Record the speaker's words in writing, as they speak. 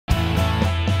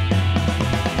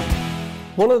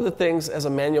One of the things as a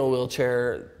manual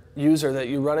wheelchair user that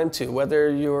you run into,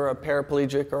 whether you're a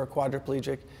paraplegic or a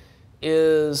quadriplegic,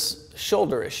 is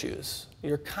shoulder issues.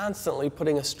 You're constantly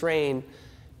putting a strain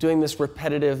doing this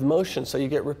repetitive motion, so you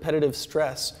get repetitive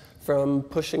stress from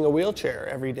pushing a wheelchair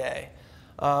every day.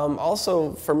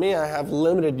 Also, for me, I have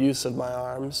limited use of my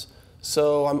arms,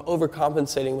 so I'm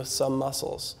overcompensating with some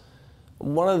muscles.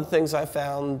 One of the things I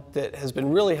found that has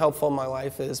been really helpful in my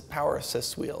life is power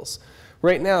assist wheels.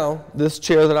 Right now, this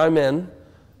chair that I'm in,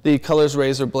 the Colors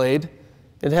Razor Blade,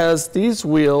 it has these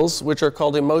wheels, which are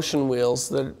called Emotion wheels,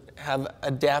 that have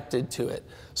adapted to it.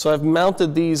 So I've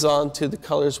mounted these onto the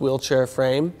Colors wheelchair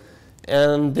frame,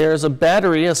 and there's a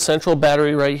battery, a central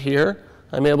battery right here.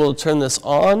 I'm able to turn this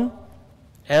on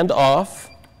and off.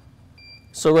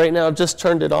 So right now I've just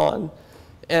turned it on.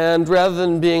 And rather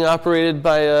than being operated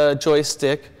by a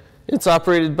joystick, it's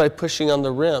operated by pushing on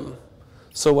the rim.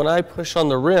 So when I push on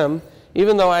the rim,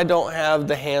 even though I don't have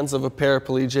the hands of a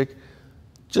paraplegic,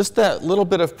 just that little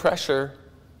bit of pressure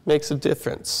makes a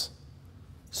difference.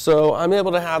 So I'm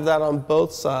able to have that on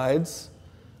both sides.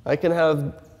 I can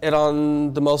have it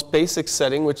on the most basic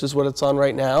setting, which is what it's on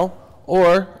right now,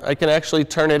 or I can actually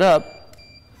turn it up.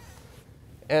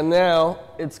 And now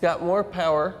it's got more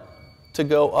power to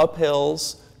go up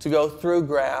hills, to go through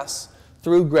grass,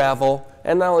 through gravel,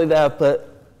 and not only that,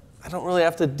 but I don't really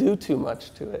have to do too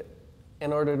much to it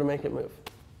in order to make it move.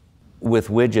 With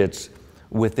widgets,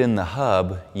 within the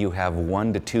hub, you have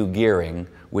 1 to 2 gearing,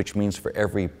 which means for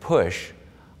every push,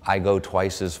 I go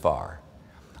twice as far.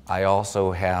 I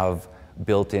also have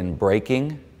built-in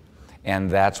braking, and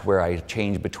that's where I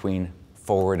change between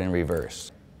forward and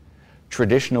reverse.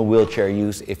 Traditional wheelchair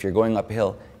use, if you're going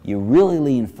uphill, you really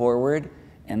lean forward,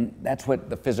 and that's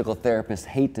what the physical therapists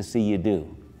hate to see you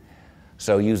do.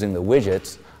 So using the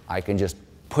widgets, I can just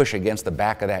push against the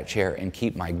back of that chair and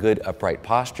keep my good upright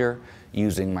posture,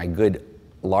 using my good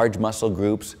large muscle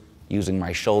groups, using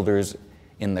my shoulders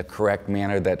in the correct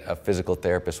manner that a physical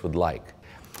therapist would like,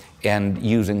 and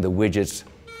using the widgets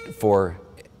for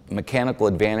mechanical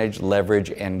advantage,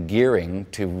 leverage, and gearing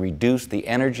to reduce the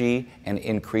energy and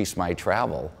increase my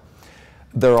travel.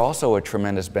 They're also a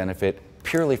tremendous benefit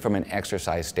purely from an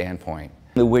exercise standpoint.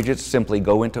 The widgets simply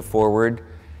go into forward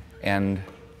and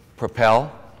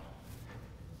propel.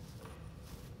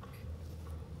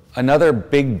 Another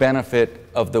big benefit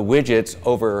of the widgets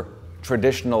over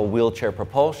traditional wheelchair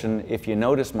propulsion, if you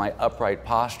notice my upright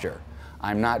posture,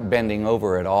 I'm not bending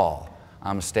over at all.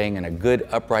 I'm staying in a good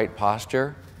upright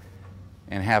posture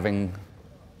and having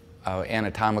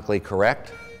anatomically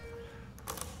correct.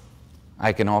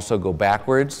 I can also go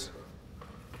backwards,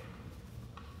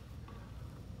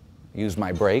 use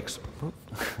my brakes,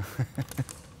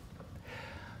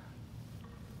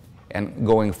 and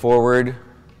going forward,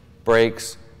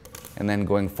 brakes, and then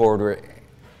going forward,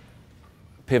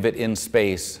 pivot in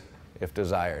space if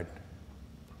desired.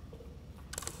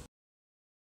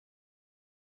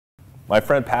 My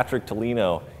friend Patrick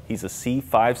Tolino, he's a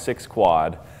C56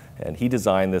 quad, and he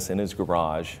designed this in his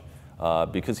garage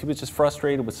because he was just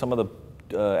frustrated with some of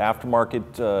the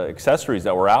aftermarket accessories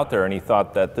that were out there, and he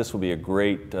thought that this would be a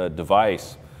great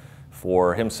device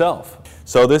for himself.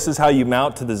 So this is how you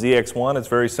mount to the ZX1. It's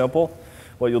very simple.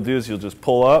 What you'll do is you'll just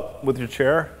pull up with your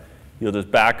chair, you'll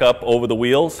just back up over the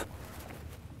wheels,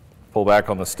 pull back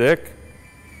on the stick,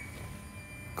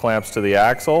 clamps to the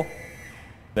axle,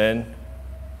 then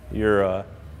your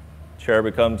chair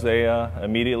becomes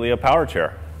immediately a power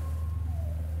chair.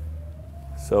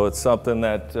 So it's something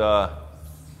that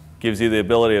gives you the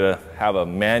ability to have a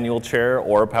manual chair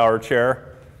or a power chair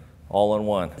all in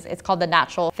one. It's called the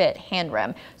Natural Fit hand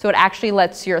rim. So it actually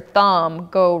lets your thumb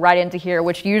go right into here,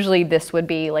 which usually this would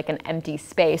be like an empty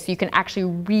space. So you can actually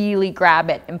really grab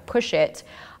it and push it.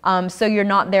 So you're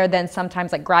not there then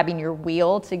sometimes like grabbing your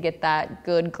wheel to get that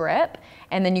good grip.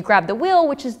 And then you grab the wheel,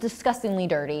 which is disgustingly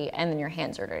dirty, and then your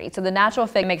hands are dirty. So the Natural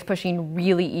Fit makes pushing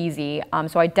really easy.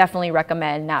 So I definitely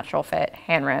recommend Natural Fit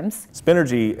hand rims.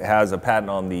 Spinergy has a patent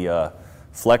on the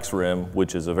Flex rim,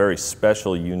 which is a very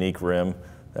special, unique rim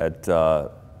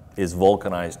that is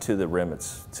vulcanized to the rim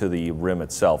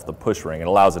itself, the push ring. It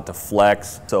allows it to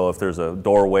flex. So if there's a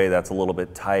doorway that's a little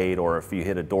bit tight, or if you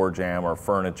hit a door jamb or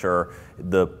furniture,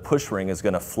 the push ring is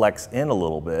going to flex in a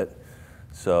little bit,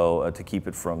 so to keep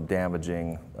it from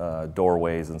damaging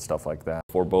doorways and stuff like that.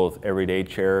 For both everyday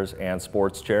chairs and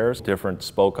sports chairs, different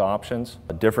spoke options,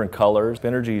 different colors.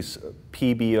 Spinergy's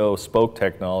PBO spoke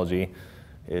technology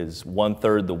is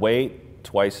 1/3 the weight,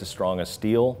 twice as strong as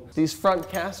steel. These front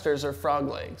casters are frog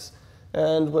legs,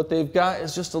 and what they've got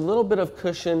is just a little bit of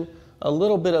cushion, a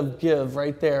little bit of give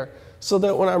right there, so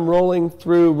that when I'm rolling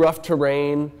through rough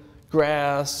terrain,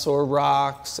 grass or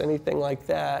rocks, anything like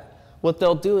that, what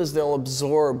they'll do is they'll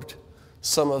absorb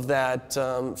some of that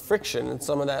friction and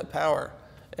some of that power.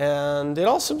 And it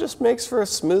also just makes for a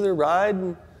smoother ride,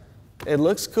 and it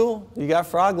looks cool. You got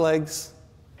frog legs.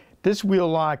 This wheel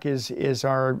lock is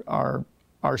our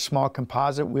small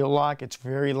composite wheel lock. It's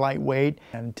very lightweight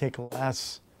and take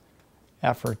less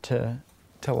effort to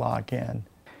lock in.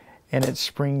 And it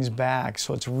springs back,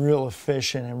 so it's real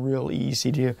efficient and real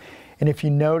easy to do. And if you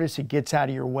notice, it gets out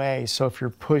of your way. So if you're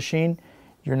pushing,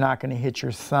 you're not going to hit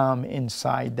your thumb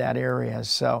inside that area.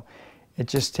 So it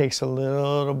just takes a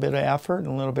little bit of effort and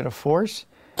a little bit of force,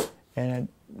 and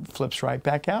it flips right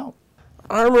back out.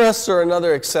 Armrests are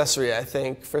another accessory, I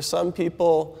think. For some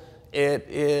people, it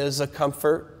is a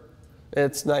comfort.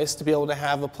 It's nice to be able to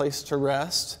have a place to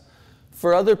rest.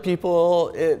 For other people,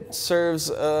 it serves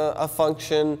a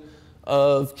function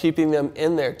of keeping them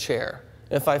in their chair.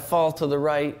 If I fall to the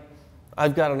right,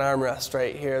 I've got an armrest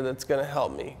right here that's going to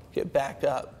help me get back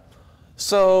up.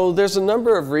 So there's a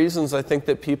number of reasons I think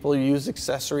that people use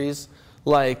accessories,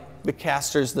 like the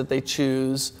casters that they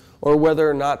choose, or whether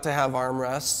or not to have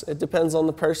armrests. It depends on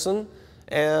the person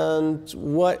and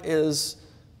what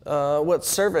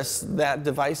service that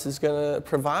device is going to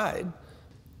provide.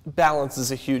 Balance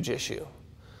is a huge issue.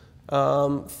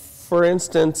 For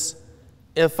instance,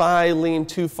 if I lean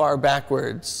too far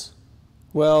backwards,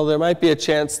 well, there might be a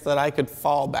chance that I could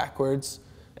fall backwards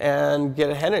and get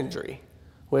a head injury,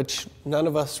 which none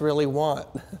of us really want.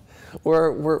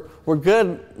 We're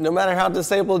good, no matter how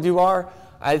disabled you are.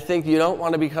 I think you don't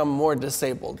want to become more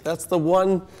disabled. That's the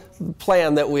one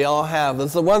plan that we all have.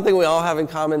 That's the one thing we all have in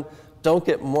common. Don't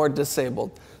get more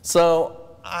disabled.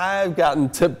 So I've gotten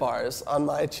tip bars on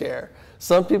my chair.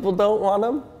 Some people don't want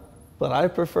them, but I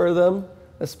prefer them,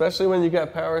 especially when you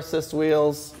got power assist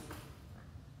wheels.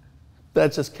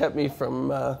 That just kept me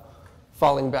from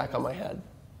falling back on my head.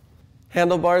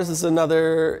 Handlebars is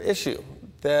another issue,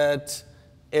 that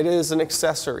it is an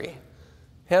accessory.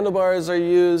 Handlebars are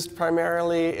used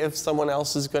primarily if someone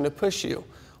else is going to push you,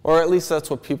 or at least that's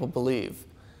what people believe.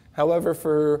 However,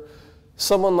 for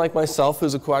someone like myself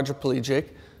who's a quadriplegic,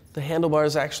 the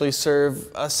handlebars actually serve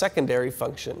a secondary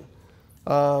function.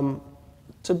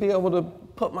 To be able to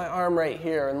put my arm right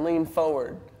here and lean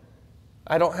forward.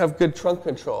 I don't have good trunk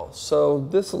control, so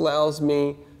this allows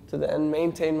me to then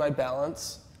maintain my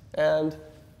balance. And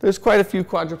there's quite a few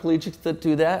quadriplegics that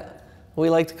do that. We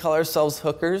like to call ourselves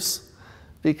hookers,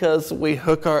 because we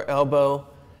hook our elbow,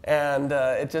 and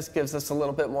it just gives us a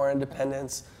little bit more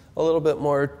independence, a little bit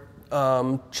more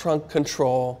trunk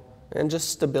control, and just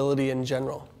stability in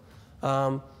general.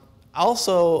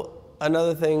 Also,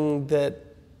 another thing that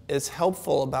is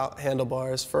helpful about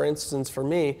handlebars, for instance, for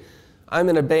me, I'm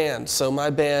in a band, so my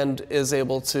band is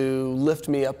able to lift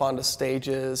me up onto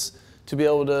stages, to be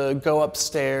able to go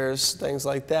upstairs, things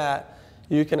like that.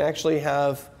 You can actually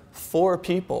have 4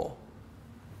 people,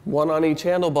 1 on each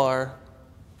handlebar,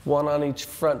 1 on each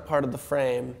front part of the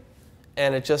frame,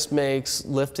 and it just makes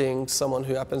lifting someone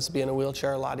who happens to be in a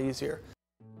wheelchair a lot easier.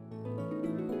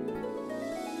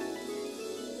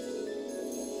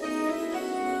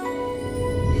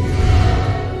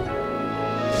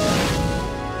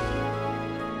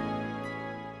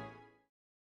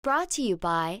 Brought to you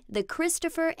by the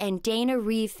Christopher and Dana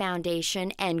Reeve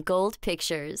Foundation and Gold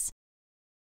Pictures.